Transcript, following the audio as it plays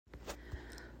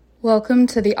Welcome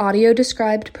to the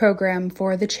audio-described program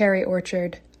for The Cherry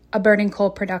Orchard, a Burning Coal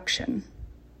production.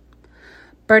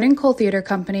 Burning Coal Theater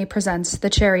Company presents The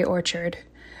Cherry Orchard,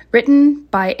 written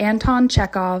by Anton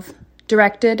Chekhov,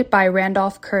 directed by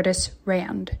Randolph Curtis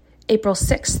Rand, April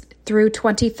 6th through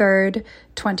 23rd,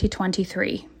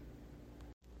 2023.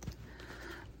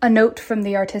 A note from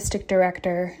the artistic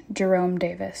director, Jerome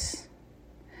Davis.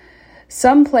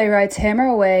 Some playwrights hammer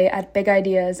away at big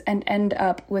ideas and end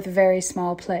up with very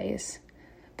small plays.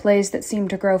 Plays that seem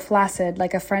to grow flaccid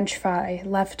like a French fry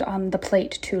left on the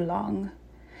plate too long.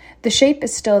 The shape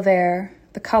is still there,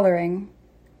 the coloring,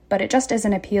 but it just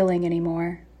isn't appealing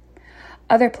anymore.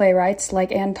 Other playwrights,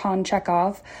 like Anton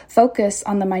Chekhov, focus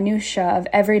on the minutiae of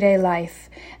everyday life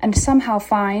and somehow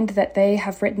find that they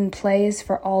have written plays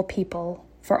for all people,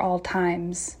 for all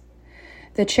times.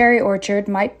 The Cherry Orchard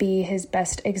might be his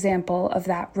best example of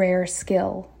that rare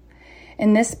skill.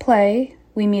 In this play,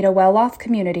 we meet a well-off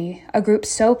community, a group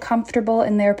so comfortable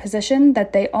in their position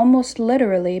that they almost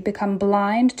literally become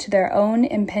blind to their own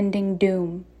impending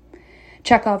doom.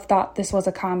 Chekhov thought this was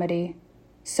a comedy.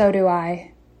 So do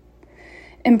I.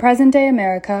 In present-day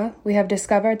America, we have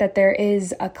discovered that there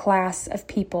is a class of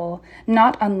people,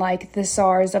 not unlike the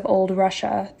Tsars of old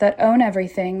Russia, that own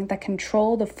everything, that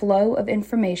control the flow of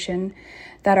information,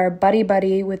 that are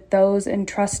buddy-buddy with those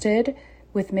entrusted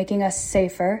with making us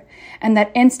safer, and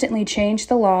that instantly change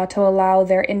the law to allow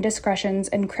their indiscretions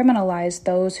and criminalize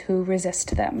those who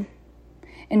resist them.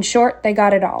 In short, they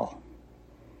got it all.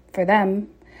 For them,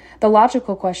 the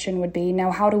logical question would be, now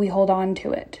how do we hold on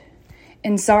to it?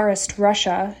 In Tsarist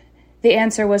Russia, the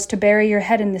answer was to bury your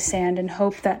head in the sand and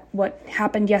hope that what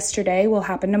happened yesterday will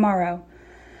happen tomorrow.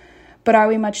 But are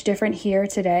we much different here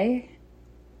today?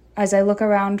 As I look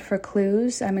around for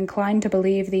clues, I'm inclined to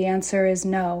believe the answer is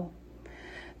no.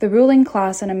 The ruling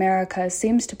class in America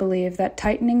seems to believe that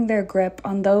tightening their grip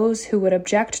on those who would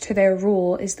object to their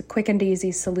rule is the quick and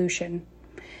easy solution.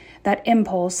 That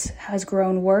impulse has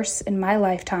grown worse in my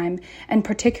lifetime, and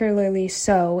particularly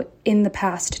so in the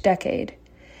past decade.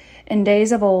 In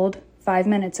days of old, 5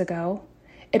 minutes ago,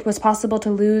 it was possible to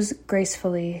lose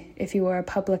gracefully if you were a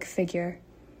public figure.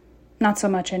 Not so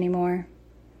much anymore.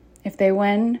 If they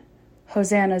win,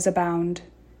 hosannas abound.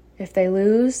 If they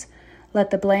lose, let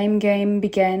the blame game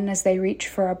begin as they reach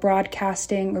for a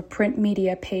broadcasting or print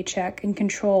media paycheck and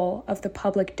control of the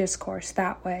public discourse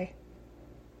that way.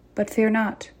 But fear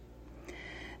not.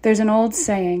 There's an old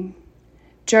saying,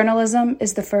 journalism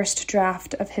is the first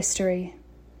draft of history.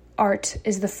 Art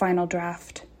is the final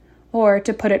draft. Or,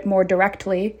 to put it more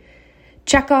directly,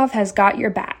 Chekhov has got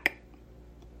your back.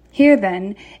 Here,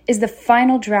 then, is the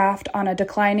final draft on a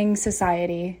declining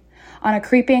society, on a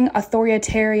creeping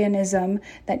authoritarianism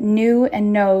that knew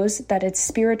and knows that its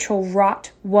spiritual rot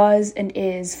was and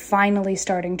is finally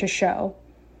starting to show.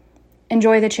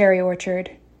 Enjoy the Cherry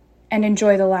Orchard, and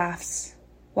enjoy the laughs,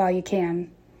 while you can.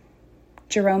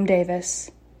 Jerome Davis,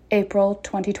 April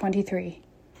 2023.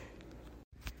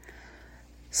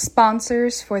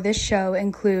 Sponsors for this show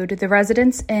include the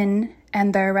Residence Inn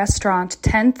and their restaurant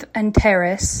 10th and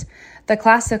Terrace, the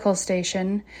Classical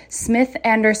Station, Smith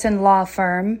Anderson Law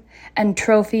Firm, and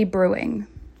Trophy Brewing.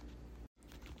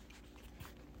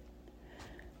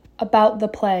 About the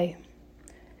play.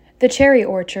 The Cherry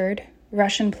Orchard,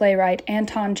 Russian playwright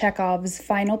Anton Chekhov's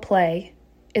final play,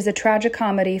 is a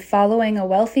tragicomedy following a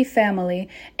wealthy family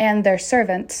and their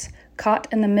servants caught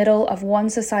in the middle of one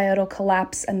societal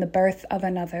collapse and the birth of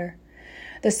another.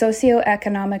 The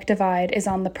socioeconomic divide is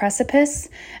on the precipice,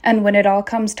 and when it all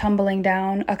comes tumbling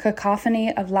down, a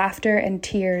cacophony of laughter and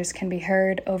tears can be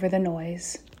heard over the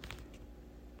noise.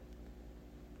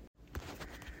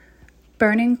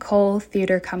 Burning Coal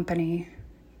Theater Company,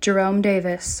 Jerome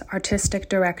Davis, Artistic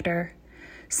Director,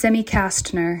 Simi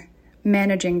Kastner,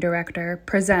 Managing Director,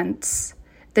 presents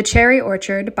The Cherry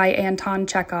Orchard by Anton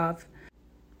Chekhov.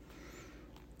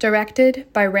 Directed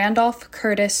by Randolph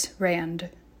Curtis Rand.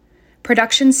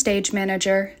 Production Stage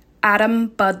Manager,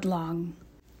 Adam Budlong.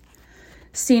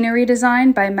 Scenery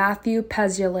Design by Matthew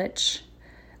Pezulich.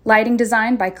 Lighting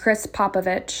Design by Chris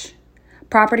Popovich.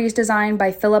 Properties Design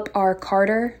by Philip R.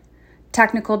 Carter.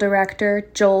 Technical Director,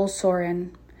 Joel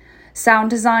Sorin.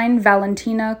 Sound Design,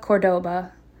 Valentina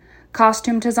Cordoba.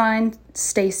 Costume Design,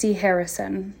 Stacy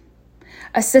Harrison.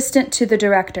 Assistant to the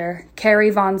Director, Carrie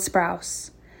Von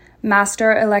Sprouse.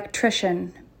 Master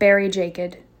Electrician, Barry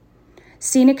Jacob.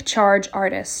 Scenic Charge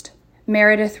Artist,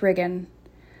 Meredith Riggin.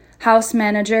 House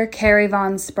Manager, Carrie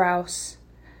Von Sprouse.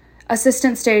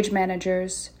 Assistant Stage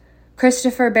Managers,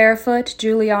 Christopher Barefoot,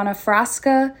 Juliana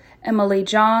Frasca, Emily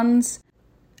Johns,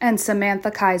 and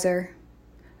Samantha Kaiser.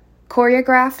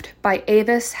 Choreographed by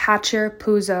Avis Hatcher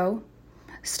Puzo.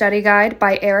 Study guide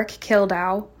by Eric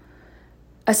Kildow.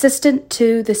 Assistant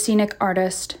to the scenic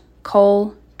artist,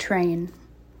 Cole Train.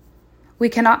 We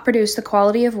cannot produce the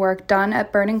quality of work done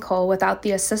at Burning Coal without the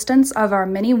assistance of our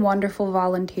many wonderful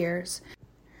volunteers.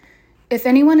 If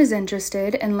anyone is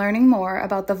interested in learning more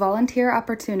about the volunteer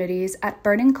opportunities at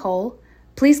Burning Coal,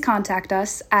 please contact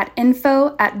us at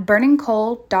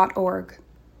info@burningcoal.org.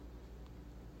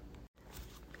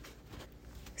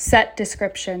 Set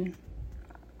description.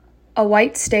 A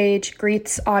white stage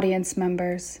greets audience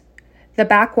members. The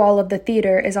back wall of the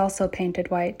theater is also painted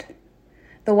white.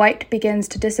 The white begins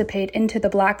to dissipate into the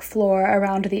black floor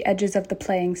around the edges of the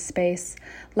playing space,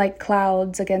 like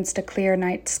clouds against a clear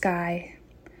night sky.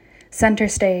 Center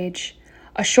stage.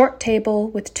 A short table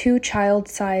with 2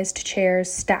 child-sized chairs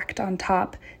stacked on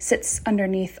top sits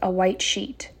underneath a white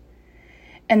sheet.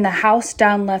 In the house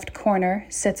down left corner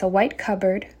sits a white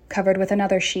cupboard covered with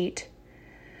another sheet.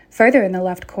 Further in the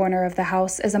left corner of the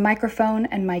house is a microphone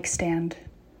and mic stand.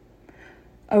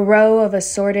 A row of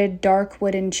assorted dark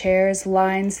wooden chairs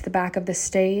lines the back of the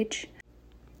stage.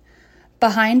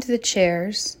 Behind the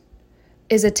chairs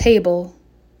is a table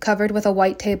covered with a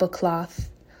white tablecloth,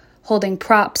 holding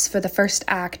props for the first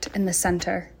act in the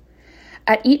center.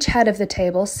 At each head of the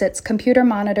table sits computer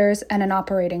monitors and an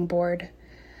operating board.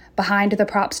 Behind the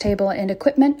props table and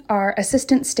equipment are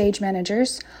assistant stage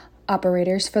managers,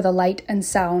 operators for the light and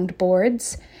sound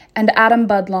boards, and Adam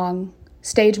Budlong,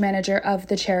 stage manager of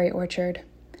the Cherry Orchard.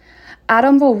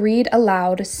 Adam will read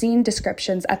aloud scene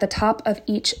descriptions at the top of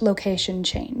each location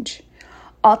change.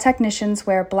 All technicians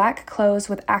wear black clothes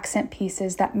with accent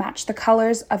pieces that match the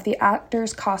colors of the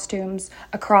actors' costumes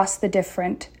across the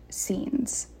different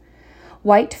scenes.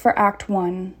 White for Act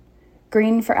 1,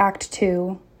 green for Act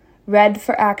 2, red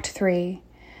for Act 3,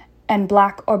 and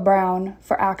black or brown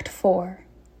for Act 4.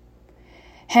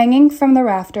 Hanging from the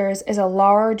rafters is a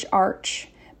large arch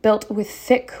built with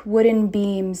thick wooden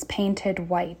beams painted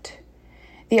white.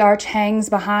 The arch hangs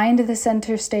behind the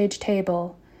center stage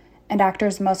table, and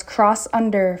actors must cross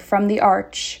under from the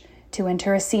arch to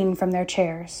enter a scene from their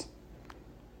chairs.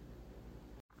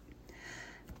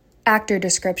 Actor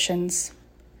descriptions.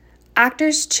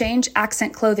 Actors change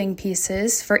accent clothing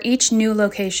pieces for each new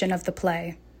location of the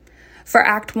play. For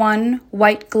Act 1,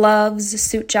 white gloves,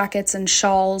 suit jackets, and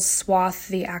shawls swathe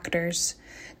the actors.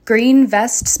 Green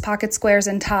vests, pocket squares,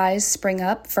 and ties spring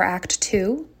up for Act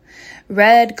 2.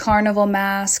 Red carnival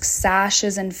masks,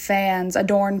 sashes, and fans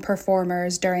adorn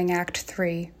performers during Act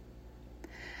 3.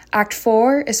 Act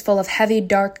 4 is full of heavy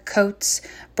dark coats,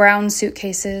 brown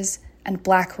suitcases, and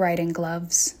black riding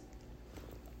gloves.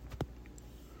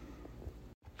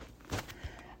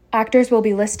 Actors will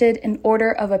be listed in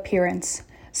order of appearance,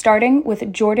 starting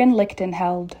with Jordan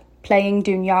Lichtenheld, playing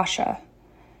Dunyasha.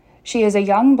 She is a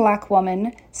young black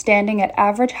woman standing at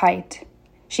average height.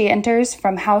 She enters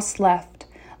from house left,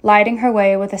 lighting her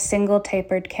way with a single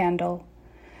tapered candle.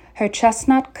 Her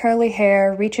chestnut curly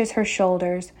hair reaches her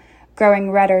shoulders,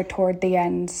 growing redder toward the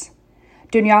ends.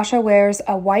 Dunyasha wears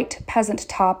a white peasant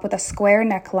top with a square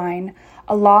neckline,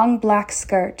 a long black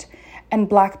skirt, and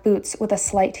black boots with a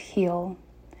slight heel.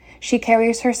 She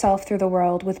carries herself through the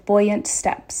world with buoyant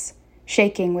steps,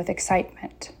 shaking with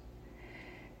excitement.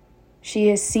 She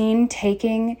is seen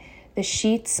taking the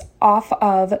sheets off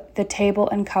of the table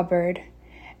and cupboard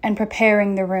and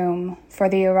preparing the room for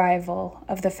the arrival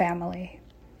of the family.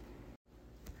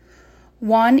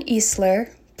 Juan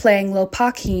Isler, playing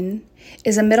Lopakin,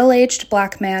 is a middle-aged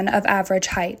black man of average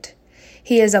height.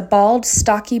 He is a bald,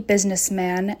 stocky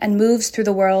businessman and moves through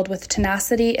the world with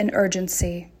tenacity and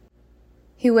urgency.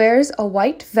 He wears a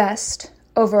white vest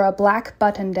over a black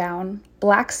button-down,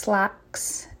 black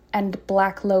slacks, and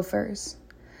black loafers.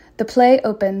 The play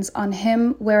opens on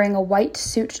him wearing a white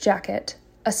suit jacket,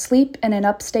 asleep in an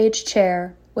upstage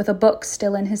chair with a book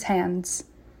still in his hands.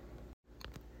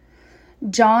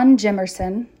 John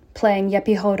Jimerson, playing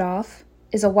Jeppe Hodolf,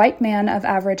 is a white man of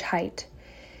average height.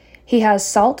 He has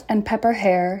salt and pepper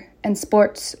hair and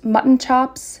sports mutton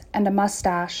chops and a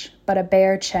mustache, but a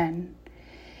bare chin.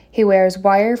 He wears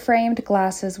wire-framed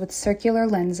glasses with circular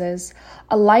lenses,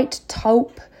 a light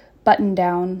taupe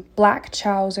button-down, black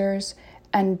trousers,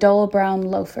 and dull brown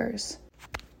loafers.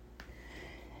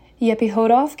 Jeppe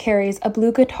Hodolf carries a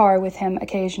blue guitar with him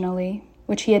occasionally,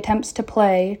 which he attempts to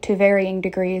play to varying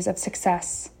degrees of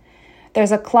success.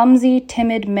 There's a clumsy,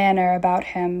 timid manner about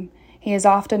him. He is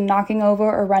often knocking over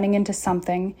or running into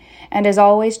something, and is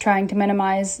always trying to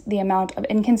minimize the amount of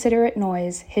inconsiderate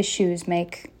noise his shoes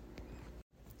make.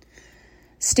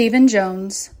 Stephen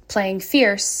Jones, playing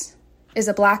Fierce, is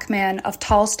a black man of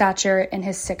tall stature in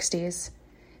his 60s.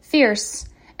 Fierce,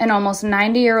 an almost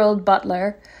 90-year-old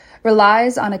butler,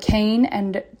 relies on a cane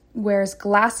and wears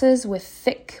glasses with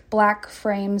thick black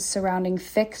frames surrounding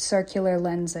thick circular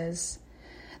lenses.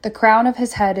 The crown of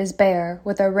his head is bare,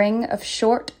 with a ring of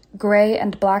short gray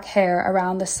and black hair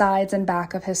around the sides and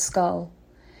back of his skull.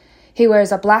 He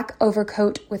wears a black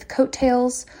overcoat with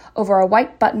coattails over a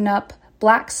white button-up,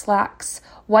 black slacks,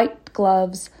 white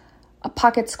gloves, a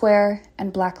pocket square,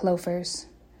 and black loafers.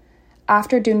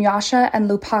 After Dunyasha and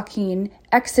Lupakin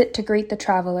exit to greet the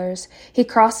travelers, he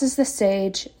crosses the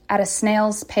stage at a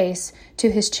snail's pace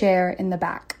to his chair in the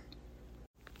back.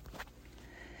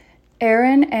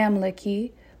 Erin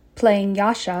Amlicki, playing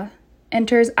Yasha,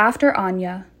 enters after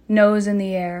Anya, nose in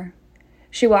the air.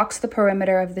 She walks the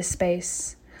perimeter of the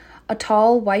space. A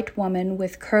tall white woman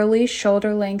with curly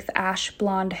shoulder-length ash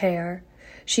blonde hair.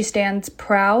 She stands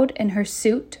proud in her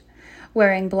suit,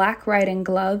 wearing black riding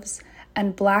gloves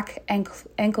and black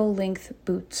ankle-length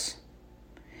boots.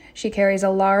 She carries a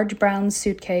large brown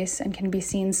suitcase and can be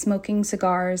seen smoking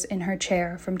cigars in her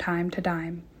chair from time to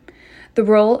time. The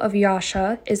role of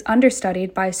Yasha is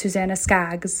understudied by Susanna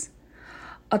Skaggs,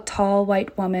 a tall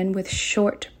white woman with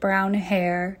short brown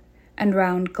hair and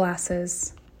round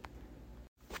glasses.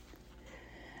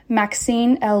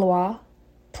 Maxine Eloi,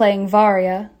 playing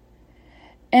Varia,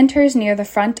 enters near the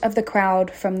front of the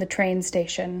crowd from the train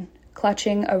station,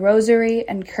 clutching a rosary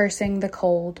and cursing the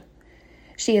cold.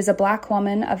 She is a black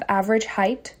woman of average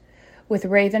height, with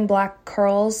raven black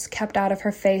curls kept out of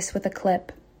her face with a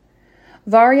clip.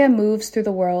 Varia moves through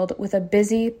the world with a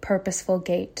busy, purposeful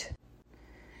gait.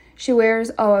 She wears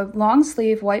a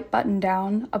long-sleeve white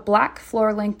button-down, a black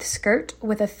floor-length skirt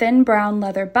with a thin brown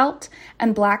leather belt,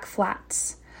 and black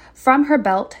flats. From her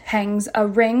belt hangs a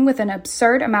ring with an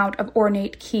absurd amount of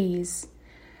ornate keys.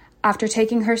 After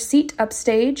taking her seat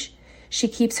upstage, she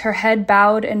keeps her head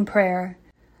bowed in prayer,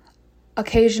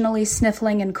 occasionally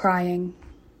sniffling and crying.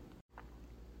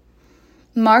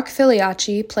 Mark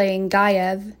Filiacci, playing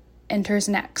Gaev, enters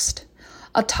next.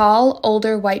 A tall,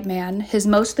 older white man, his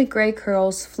mostly gray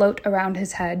curls float around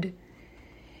his head.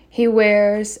 He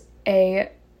wears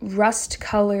a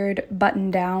rust-colored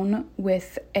button-down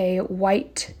with a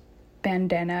white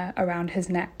bandana around his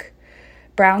neck,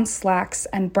 brown slacks,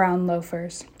 and brown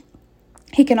loafers.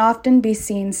 He can often be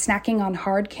seen snacking on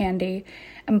hard candy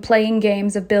and playing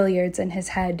games of billiards in his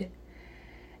head.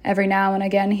 Every now and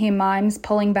again he mimes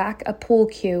pulling back a pool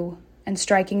cue and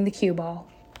striking the cue ball.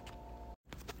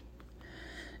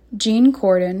 Jean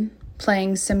Corden,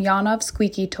 playing Semyonov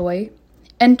Squeaky Toy,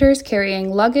 enters carrying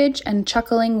luggage and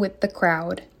chuckling with the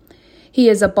crowd. He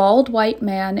is a bald white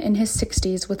man in his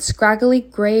 60s with scraggly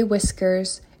gray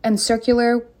whiskers and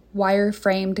circular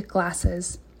wire-framed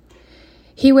glasses.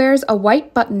 He wears a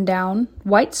white button-down,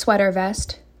 white sweater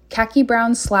vest, khaki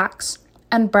brown slacks,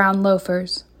 and brown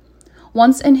loafers.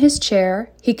 Once in his chair,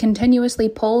 he continuously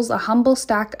pulls a humble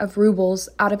stack of rubles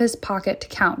out of his pocket to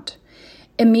count,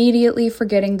 immediately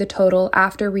forgetting the total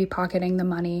after repocketing the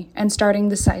money and starting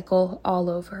the cycle all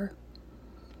over.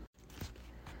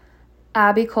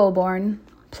 Abbi Colborn,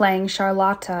 playing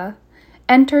Charlotta,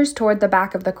 enters toward the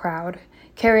back of the crowd,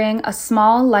 carrying a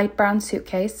small light brown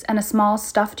suitcase and a small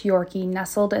stuffed Yorkie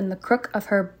nestled in the crook of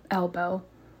her elbow.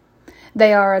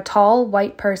 They are a tall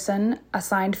white person,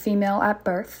 assigned female at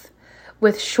birth,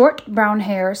 with short brown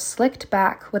hair slicked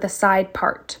back with a side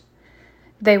part.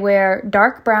 They wear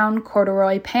dark brown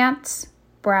corduroy pants,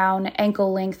 brown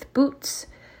ankle-length boots,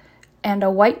 and a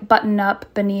white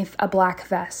button-up beneath a black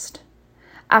vest.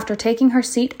 After taking her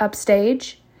seat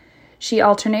upstage, she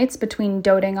alternates between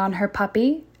doting on her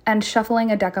puppy and shuffling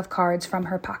a deck of cards from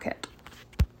her pocket.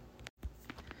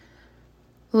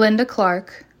 Linda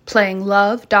Clark, playing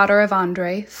Love, daughter of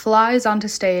Andre, flies onto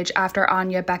stage after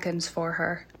Anya beckons for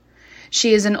her.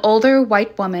 She is an older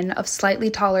white woman of slightly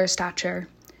taller stature.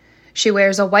 She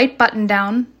wears a white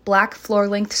button-down, black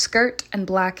floor-length skirt, and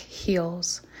black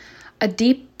heels. A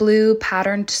deep blue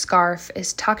patterned scarf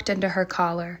is tucked into her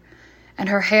collar, and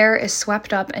her hair is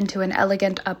swept up into an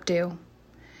elegant updo.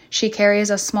 She carries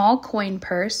a small coin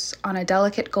purse on a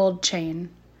delicate gold chain.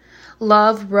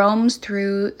 Love roams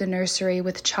through the nursery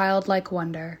with childlike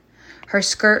wonder, her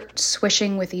skirt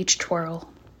swishing with each twirl.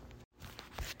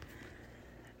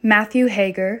 Matthew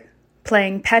Hager,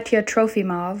 playing Petya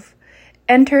Trofimov,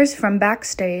 enters from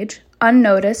backstage,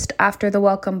 unnoticed after the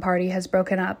welcome party has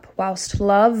broken up, whilst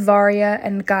Love, Varia,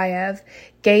 and Gaev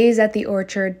gaze at the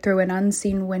orchard through an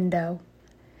unseen window.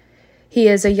 He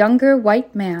is a younger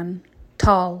white man,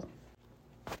 tall.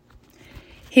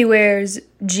 He wears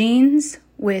jeans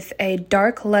with a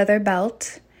dark leather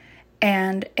belt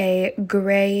and a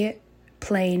gray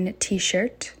plain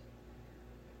t-shirt,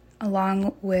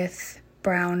 along with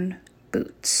brown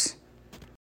boots.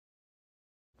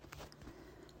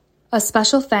 A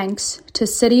special thanks to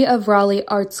City of Raleigh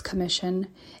Arts Commission,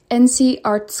 NC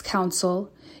Arts Council,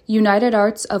 United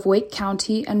Arts of Wake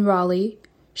County and Raleigh,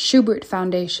 Schubert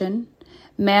Foundation,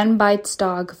 Man Bites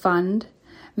Dog Fund,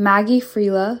 Maggie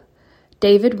Freela,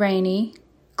 David Rainey,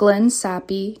 Glenn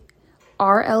Sappy,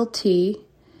 RLT,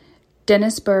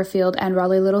 Dennis Burfield and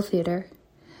Raleigh Little Theater,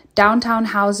 Downtown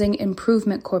Housing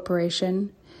Improvement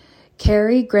Corporation,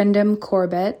 Carrie Grindam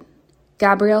Corbett,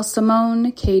 Gabrielle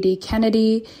Simone, Katie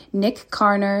Kennedy, Nick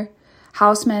Carner,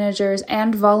 house managers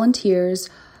and volunteers,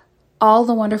 all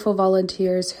the wonderful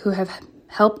volunteers who have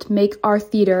helped make our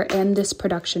theater and this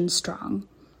production strong.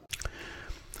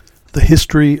 The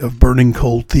history of Burning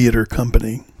Coal Theater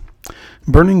Company.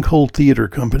 Burning Coal Theater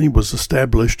Company was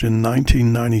established in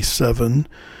 1997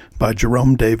 by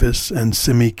Jerome Davis and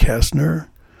Simi Kastner.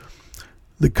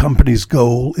 The company's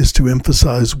goal is to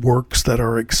emphasize works that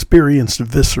are experienced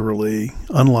viscerally,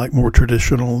 unlike more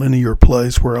traditional linear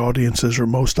plays where audiences are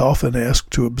most often asked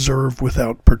to observe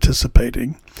without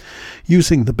participating.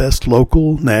 Using the best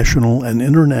local, national, and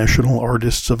international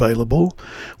artists available,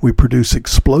 we produce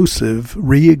explosive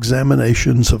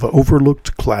re-examinations of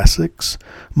overlooked classics,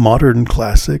 modern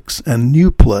classics, and new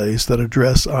plays that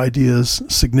address ideas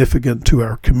significant to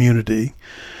our community.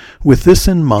 With this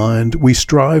in mind, we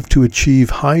strive to achieve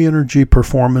high-energy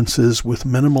performances with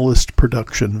minimalist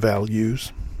production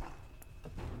values.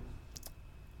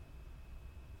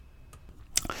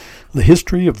 The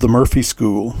history of the Murphy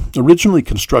School. Originally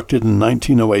constructed in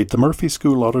 1908, the Murphy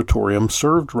School Auditorium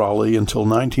served Raleigh until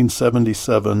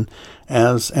 1977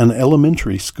 as an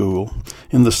elementary school.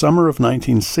 In the summer of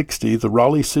 1960, the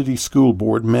Raleigh City School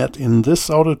Board met in this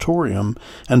auditorium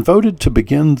and voted to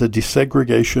begin the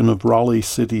desegregation of Raleigh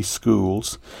City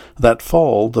schools. That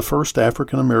fall, the first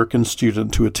African-American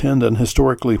student to attend an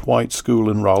historically white school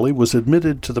in Raleigh was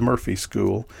admitted to the Murphy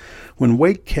School. When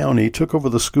Wake County took over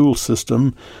the school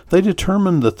system, they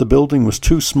determined that the building was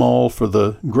too small for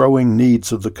the growing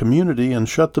needs of the community and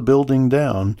shut the building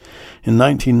down. In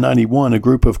 1991, a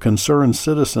group of concerned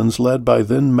citizens led by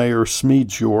then-Mayor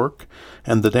Smedes York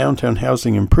and the Downtown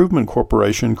Housing Improvement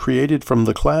Corporation created from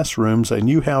the classrooms a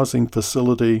new housing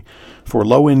facility for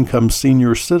low-income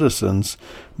senior citizens,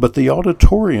 but the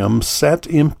auditorium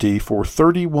sat empty for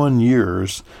 31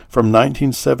 years from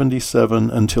 1977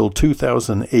 until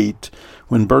 2008,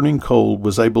 when Burning Coal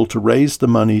was able to raise the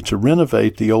money to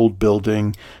renovate the old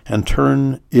building and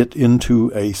turn it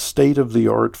into a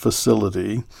state-of-the-art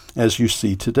facility, as you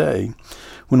see today.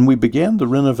 When we began the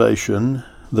renovation,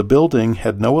 the building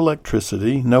had no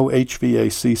electricity, no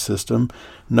HVAC system,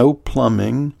 no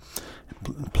plumbing,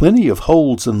 plenty of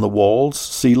holes in the walls,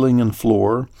 ceiling, and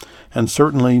floor, and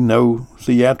certainly no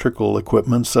theatrical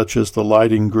equipment such as the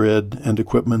lighting grid and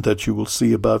equipment that you will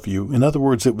see above you. In other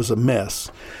words, it was a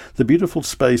mess. The beautiful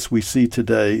space we see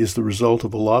today is the result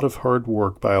of a lot of hard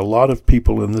work by a lot of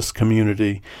people in this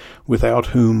community, without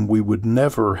whom we would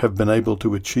never have been able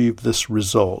to achieve this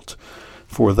result.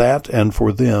 For that and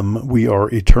for them, we are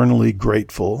eternally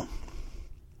grateful.